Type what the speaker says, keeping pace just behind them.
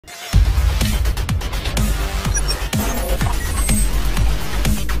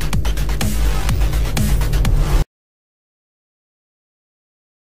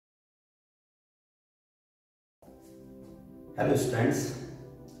Hello students,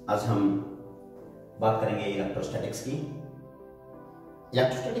 आज हम बात करेंगे इलेक्ट्रोस्टैटिक्स की।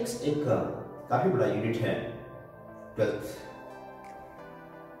 इलेक्ट्रोस्टैटिक्स एक काफी बड़ा यूनिट है 12th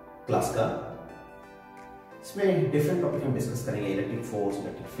क्लास का। इसमें डिफरेंट टॉपिक हम डिस्कस करेंगे: electric force,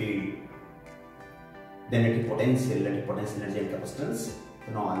 electric field, then electric potential energy and capacitance.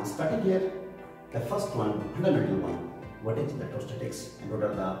 So now I'm starting here. The first one, fundamental one. What is electrostatics and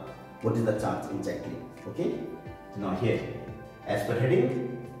what is the charge exactly? Okay. Now here, as per heading,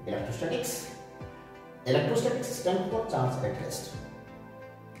 electrostatics. Electrostatics stands for charge at rest.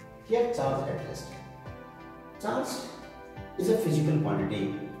 Here, charge at rest. Charge is a physical quantity.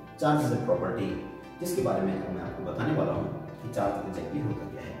 Charge is a property. जिसके बारे में मैं आपको बताने वाला हूँ कि charge exactly होता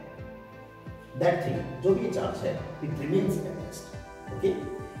क्या है। That thing, जो भी चार्ज है, it remains at rest. Okay?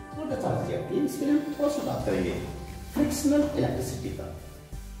 So the charge है। इसके लिए हम थोड़ा सा बात करेंगे फ्रिक्शनल इलेक्ट्रिसिटी का।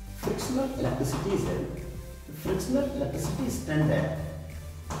 फ्रिक्शनल इलेक्ट्रिसिटी से फ्रिक्शनल इलेक्ट्रिसिटी स्टैंड है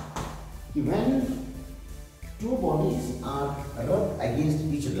कि when two bodies are rubbed against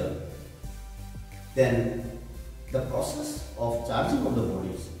each other, then the process of charging of the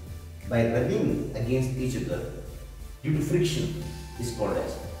bodies by rubbing against each other due to friction is called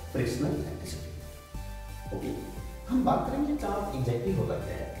as frictional electricity. Okay, हम बात करेंगे charge exactly होता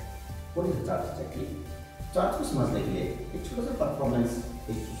क्या है। What is the charge exactly? Charge को समझने के लिए एक छोटा सा परफॉर्मेंस,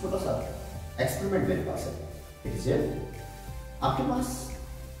 एक छोटा सा एक्सपेरिमेंट मेरे पास है। इट इज आपके पास,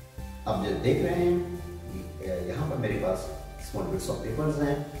 आप जो देख रहे हैं यहाँ पर मेरे पास स्मॉल बिट्स ऑफ पेपर्स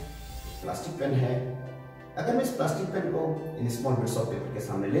हैं, प्लास्टिक पेन है। अगर मैं इस प्लास्टिक पेन को in small bits of paper के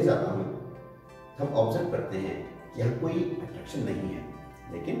सामने ले जाता हूँ, हम ऑब्जर्व करते हैं कि यहाँ कोई अट्रैक्शन नहीं है।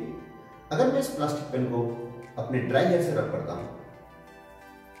 लेकिन अगर मैं इस प्लास्टिक पेन को अपने ड्राई हेयर से रब करता हूं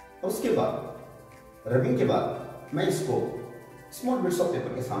और उसके बाद रबिंग के बाद मैं इसको स्मॉल बिट्स ऑफ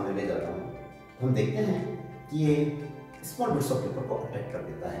पेपर के सामने ले जाता हूं, तो हम देखते हैं कि ये स्मॉल बिट्स ऑफ पेपर को अट्रैक्ट कर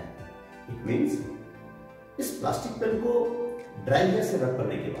देता है। इट मींस इस प्लास्टिक पेन को ड्राई हेयर से रब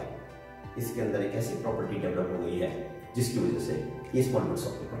करने के बाद इसके अंदर एक ऐसी प्रॉपर्टी डेवलप हो गई है जिसकी वजह से ये स्मॉल बिट्स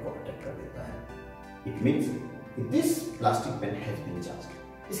ऑफ पेपर को अट्रैक्ट कर देता है। It means this plastic pen has been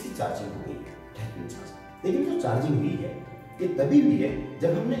charged. इसकी चार्जिंग हो गई है। लेकिन जो चार्जिंग हुई है ये तभी हुई है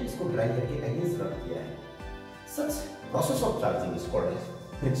जब हमने इसको ड्राई हेयर के अगेंस्ट रब किया है। सच process of charging is called as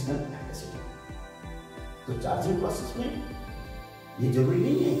frictional electricity. तो चार्जिंग प्रोसेस में ये जरूरी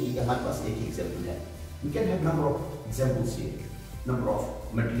नहीं है कि हमारे पास एक ही एग्जांपल है। We can have number of examples here, number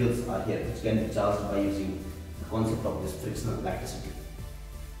of materials are here which can be charged by using the concept of this frictional electricity.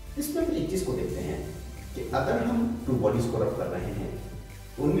 इसमें हम एक चीज को देखते हैं कि अगर हम टू बॉडीज को रब कर रहे हैं,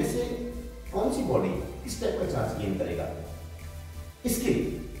 उनमें से कौन सी बॉडी किस टाइप का चार्ज गेन करेगा। इसके लिए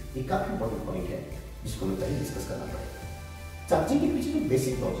एक काफी इंपॉर्टेंट पॉइंट है जिसको हमें पहले डिस्कस करना पड़ेगा। चार्जिंग के पीछे जो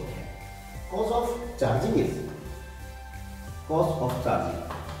बेसिक लॉजिक है, cause of charging is cause of charging.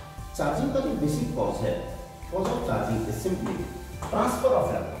 Charging का जो बेसिक कॉज है, cause of charging is simply transfer of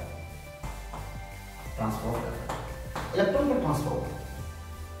electron. Transfer of electron, electron का transfer.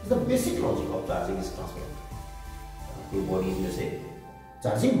 The basic logic of charging is transfer. कोई body में से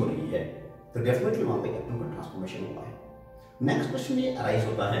charging हो रही है तो डेफिनेटली वहां पे इलेक्ट्रॉन का ट्रांसफॉर्मेशन हुआ है। नेक्स्ट क्वेश्चन ये अराइज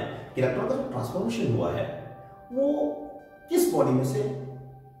होता है कि इलेक्ट्रॉन का जो ट्रांसफॉर्मेशन हुआ है वो किस बॉडी में से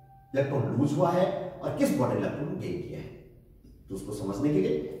इलेक्ट्रॉन लूज हुआ है और किस बॉडी ने इलेक्ट्रॉन गेन किया है। तो उसको समझने के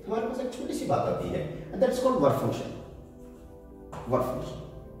लिए हमारे पास एक छोटी सी बात आती है, that is called work function. Work function,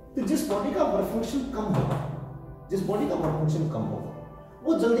 तो जिस बॉडी का वर्क फंक्शन कम होगा, जिस बॉडी का वर्क फंक्शन कम होगा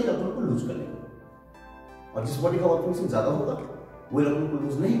वो जल्दी इलेक्ट्रॉन को लूज कर लेगा, और जिस बॉडी का वर्क फंक्शन ज्यादा होगा वो इलेक्ट्रॉन को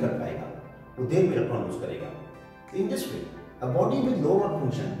लूज नहीं कर पाएगा, वो देर में इलेक्ट्रॉन लूज करेगा। In this way a body with low work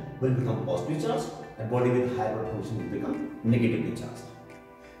function will become positive charge, a body with high work function will become negatively charge.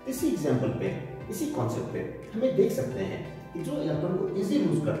 इसी एग्जांपल पे, इसी कॉन्सेप्ट पे हमें देख सकते हैं कि जो इलेक्ट्रॉन को इजी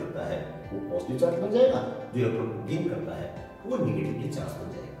लूज कर देता है वो पॉजिटिव चार्ज बन जाएगा, जो इलेक्ट्रॉन को गेन करता है वो नेगेटिवली चार्ज बन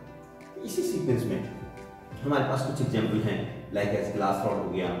जाएगा। इसी सीक्वेंस में हमारे पास कुछ एग्जांपल हैं, लाइक एज ग्लास रॉड हो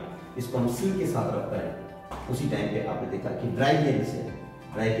गया, इसको हम सील के साथ रखते हैं। उसी टाइम पे आपने देखा कि ड्राई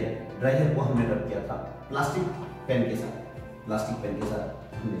हेयर को हमने रब किया था प्लास्टिक पेन के साथ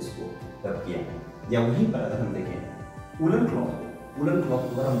हमने इसको रब किया। या वहीं पर अगर हम देखें वुलन क्लॉथ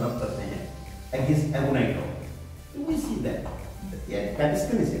अगर हम रब करते हैं अगेंस्ट एमोनाइट रॉड, तो वी सी दैट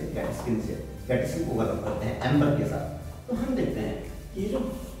कैटस्किन को अगर रब करते हैं एम्बर के साथ, तो हम देखते हैं कि जो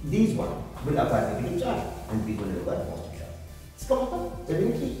these one will acquire negative charge and these one will acquire positive charge. इसका मतलब जब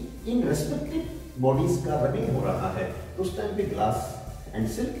इनकी इन रेस्पेक्टिव बॉडीज का रबिंग हो रहा है तो उस टाइम पे ग्लास एंड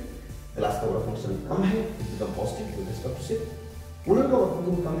सिल्क, ग्लास का वर्क फंक्शन कम है, it become positive with respect to silk. Woollen का वर्क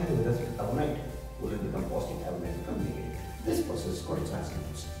फंक्शन कम है with respect to ammonite, woollen become positive, ammonite become negative. This process is called charging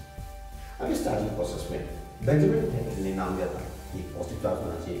process. अब इस charging process में Benjamin Franklin ने नाम दिया था कि पॉजिटिव चार्ज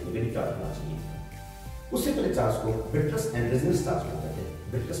होना चाहिए, नेगेटिव चार्ज होना चाहिए। उससे पहले चार्ज को विट्रस एंड रेजोनेंस चार्ज बोलते थे।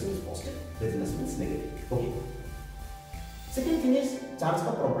 Vitreous means positive, resonance means negative. Okay, second thing is charge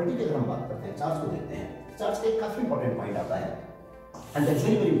का प्रॉपर्टी की अगर हम बात करते हैं, चार्ज को देखते हैं, चार्ज का एक काफी इंपॉर्टेंट पॉइंट आता है, and that's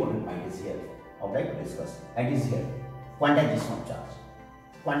very very important point is here I would like to discuss, and is here quantization of charge.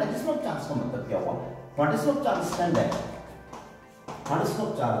 Quantization of charge का मतलब क्या हुआ? क्वांटाइजेशन ऑफ चार्ज स्टैंड है, क्वांटाइजेशन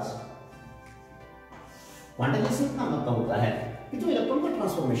ऑफ चार्ज, क्वांटाइजेशन का मतलब होता है कि जो इलेक्ट्रॉन का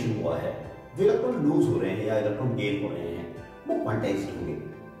ट्रांसफॉर्मेशन हुआ है, जो इलेक्ट्रॉन लूज हो रहे हैं या इलेक्ट्रॉन गेन हो रहे हैं, वो क्वांटाइज्ड होंगे।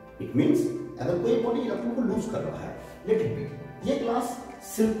 इट मींस अगर कोई बॉडी इलेक्ट्रॉन को लूज कर रहा है, लेट इट बी ये ग्लास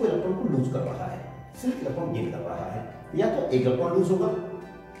सिल्क को इलेक्ट्रॉन को लूज कर रहा है, सिल्क इलेक्ट्रॉन गेन कर रहा है, या तो एक इलेक्ट्रॉन लूज होगा,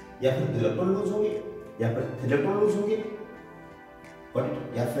 या फिर 2 इलेक्ट्रॉन लूज होंगे, या फिर 3 इलेक्ट्रॉन लूज होंगे,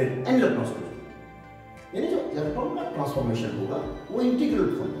 या फिर n इलेक्ट्रॉन लूज होंगे। यानी जो इलेक्ट्रॉन का ट्रांसफॉर्मेशन होगा वो इंटीग्रल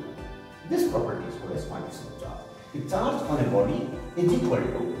होगा। This property is called as quantity of charge. The charge on a body is equal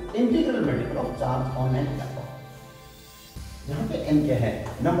to integral multiple of charge on an electron। यहाँ पे n क्या है?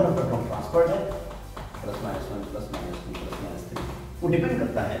 नंबर ऑफ इलेक्ट्रॉन ट्रांसफर्ड है, +-1 +-2 +-3। वो डिपेंड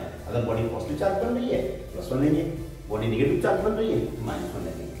करता है, अगर बॉडी पॉजिटिव चार्ज बन रही है +1 लेंगे, बॉडी नेगेटिव चार्ज बन रही है -1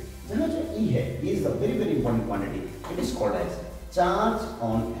 लेंगे। जहाँ जो E है, E is the very very important quantity. It is called as charge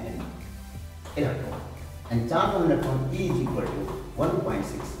on an electron, and charge on electron E is equal to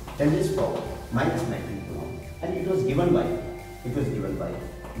 1.6 × 10⁻⁻19 coulomb, and it was given by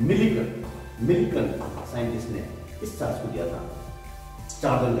Millikan scientist ने इस charge को दिया था।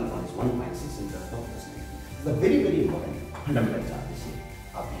 Charge on electron is 1.6 × 10⁻⁹ the very very important fundamental charge है।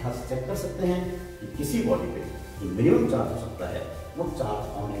 आप यहाँ से check कर सकते हैं कि किसी बॉडी पे जो मिनिमम चार्ज हो सकता है वो चार्ज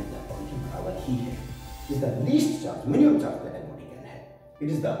ऑन एन इलेक्ट्रॉन के बराबर ही है। Is the least charge, minimum charge that body can have. It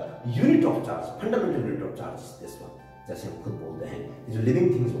is the unit of charge, fundamental unit of charge is this one. जैसे हम खुद बोलते हैं, जो लिविंग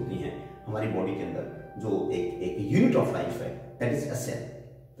थिंग्स होती हैं हमारी बॉडी के अंदर, जो एक यूनिट ऑफ लाइफ है, that is a cell.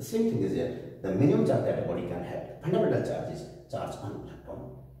 The same thing is here, the minimum charge that body can have, fundamental charge is charge on electron.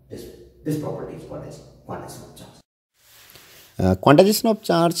 This property is called as quantization of charge. Quantization of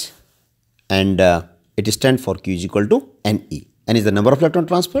charge, and it stands for Q is equal to Ne. N is the number of electron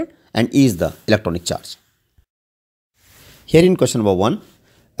transferred, and E is the electronic charge. Here in question number 1,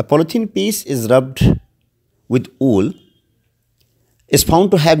 a polythene piece is rubbed with wool, is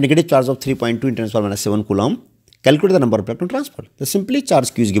found to have negative charge of 3.2 × 10⁻⁷ coulomb. Calculate the number of electron transferred. The simply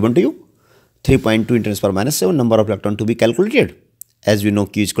charge Q is given to you, 3.2 × 10⁻⁷, number of electron to be calculated. As we know,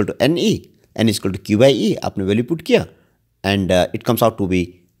 Q is equal to Ne, N is equal to Q by E, आपने value put किया, and it comes out to be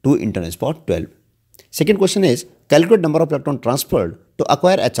 2 × 10⁻12. Second question is, calculate number of electron transferred to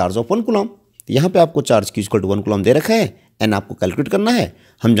acquire a charge of 1 coulomb. यहाँ पे आपको charge Q is equal to 1 coulomb दे रखा है, N आपको calculate करना है।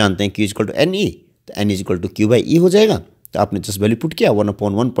 हम जानते हैं Q is equal to Ne, तो N is equal to Q by E हो जाएगा। तो आपने जस्ट वैल्यू पुट किया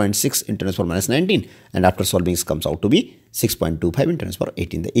 1/1.6 × 10⁻⁹, and after solving it comes out to be 6.25 ×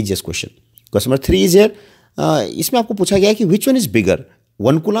 10⁻18, the easiest question. Question number 3 is here. इसमें आपको पूछा गया है कि which one is bigger,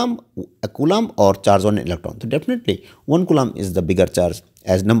 1 coulomb, a coulomb और चार्ज ऑन इलेक्ट्रॉन। तो definitely 1 coulomb is the bigger charge,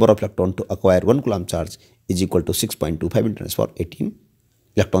 as number of electron to acquire 1 coulomb charge is equal to 6.25 × 10⁻18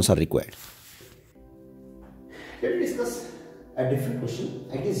 electrons are required. Let me discuss a different question.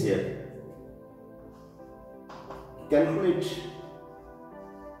 It is here. Calculate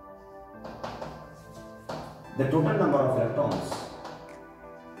the total number of electrons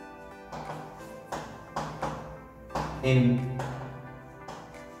in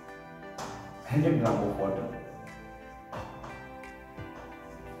 100 gram of water,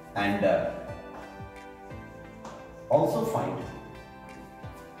 and also find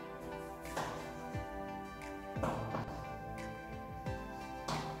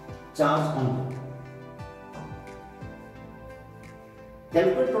charge on.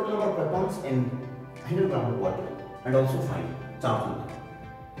 Calculate total number of protons in 100 gram of water and also find charge on.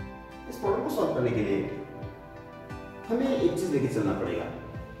 इस problem को solve करने के लिए हमें एक चीज लेके चलना पड़ेगा।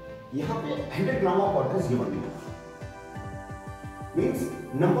 यहाँ पे 100 gram of water is given to, means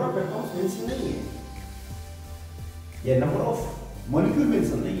number of electrons mention नहीं है, या नंबर ऑफ मॉलिक्यूल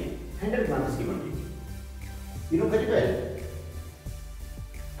मेंशन नहीं है, 100 gram is given to. You know very well,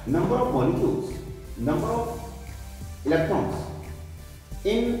 number of molecules, number of electrons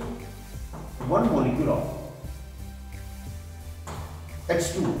in one molecule of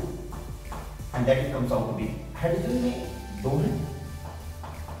H2, and that it comes out to be hydrogen में 2 हैं,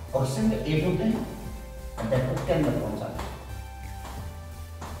 oxygen में 8 होते हैं, and that was 10 electrons आते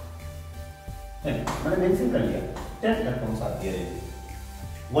हैं। मैंने mention कर लिया 10 इलेक्ट्रॉन्स आती है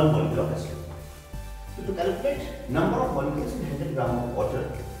 1 molecule of H2. So to calculate number of molecules in 100 gram of water,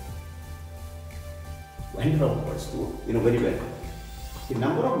 100 of words to, you know very well, the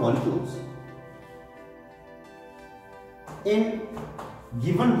number of molecules in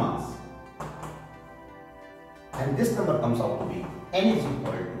given mass, and this number comes out to be n is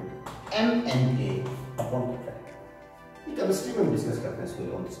equal to mnk upon K. ये chemistry में discuss करते हैं इसको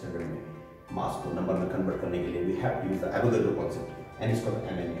 11th standard में, मास को number में convert करने के लिए we have to use the Avogadro concept, n is equal to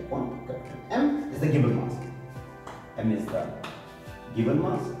mn upon K. m is the given mass, m is the given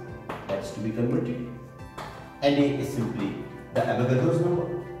mass that is to be converted. Na is simply the Avogadro's number,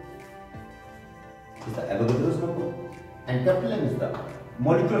 and capital M is the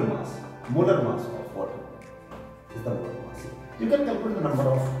molecular mass, molar mass of water is the molar mass. You can calculate the number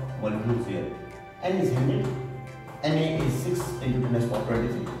of molecules here. N is 100, Na is 6 into 10 to the power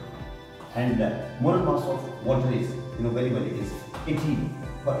 23, and molar mass of water is, very well, it is 18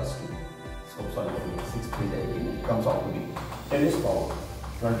 per s2. So sorry, 6 3 18 comes out to be 10 to the power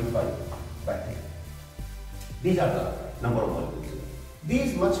 25 by 10. These are the number of molecules.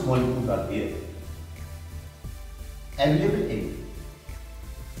 These much molecules are there available in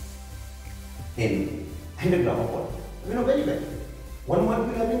 100 gram of water. We know very well. One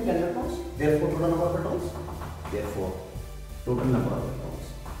molecule having 10 electrons, therefore total number of atoms. Therefore, total number of atoms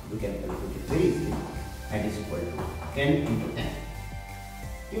we can calculate it very easily, and is equal to 10 into n.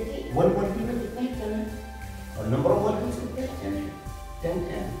 क्योंकि one molecule में कितना है 10 है और number of molecules कितने हैं 10 है.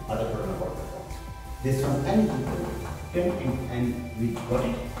 10n are the total number of atoms. This one n is equal to 10 into n, we got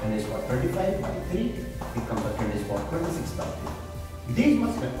it, n is for 35 by 3, it comes to 10 is for 26 by 3. These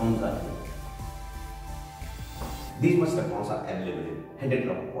much electrons are here. These much electrons are available in 100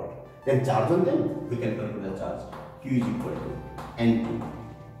 gram of water. Then charge on them, we can calculate the charge. Q is equal to N2.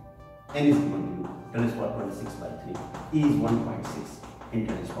 N is given to 10 is for 26 by 3. E is 1.6 in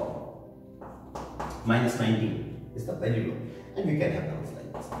 10 is for minus 19 is the value, and we can have numbers like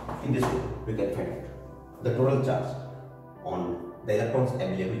this. In this way, we can find out the total charge on the electrons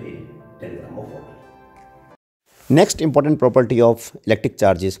available in 10 gram of water. Next important property of electric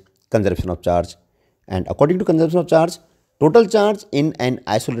charge is conservation of charge, and according to conservation of charge, total charge in an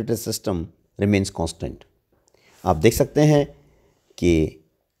isolated system remains constant. आप देख सकते हैं कि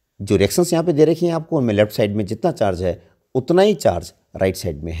जो reactions यहाँ पे दे रखी हैं आपको, उनमें लेफ्ट साइड में जितना चार्ज है उतना ही चार्ज राइट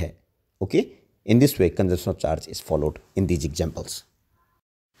साइड में है. Okay, in this way conservation of charge is followed in these examples.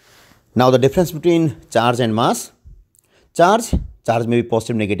 Now the difference between charge and mass. Charge में भी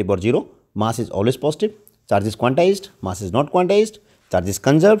पॉजिटिव, नेगेटिव और zero. Mass is always positive. Charge is quantized, mass is not quantized. Charge is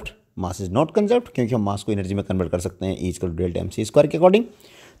conserved, mass is not conserved, क्योंकि हम मास को energy में convert कर सकते हैं E = डेल्टा mc स्क्वायर के according.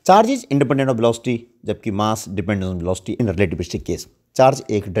 Charge is independent of velocity, जबकि mass dependent on velocity in relativistic case. Charge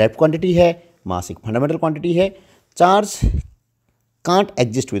एक ड्राइव क्वांटिटी है, मास एक फंडामेंटल क्वांटिटी है. Charge can't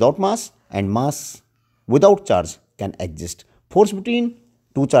exist without mass, and mass without charge can exist. Force between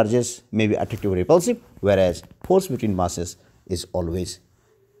two charges may be attractive or repulsive, whereas force between masses is always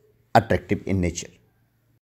attractive in nature.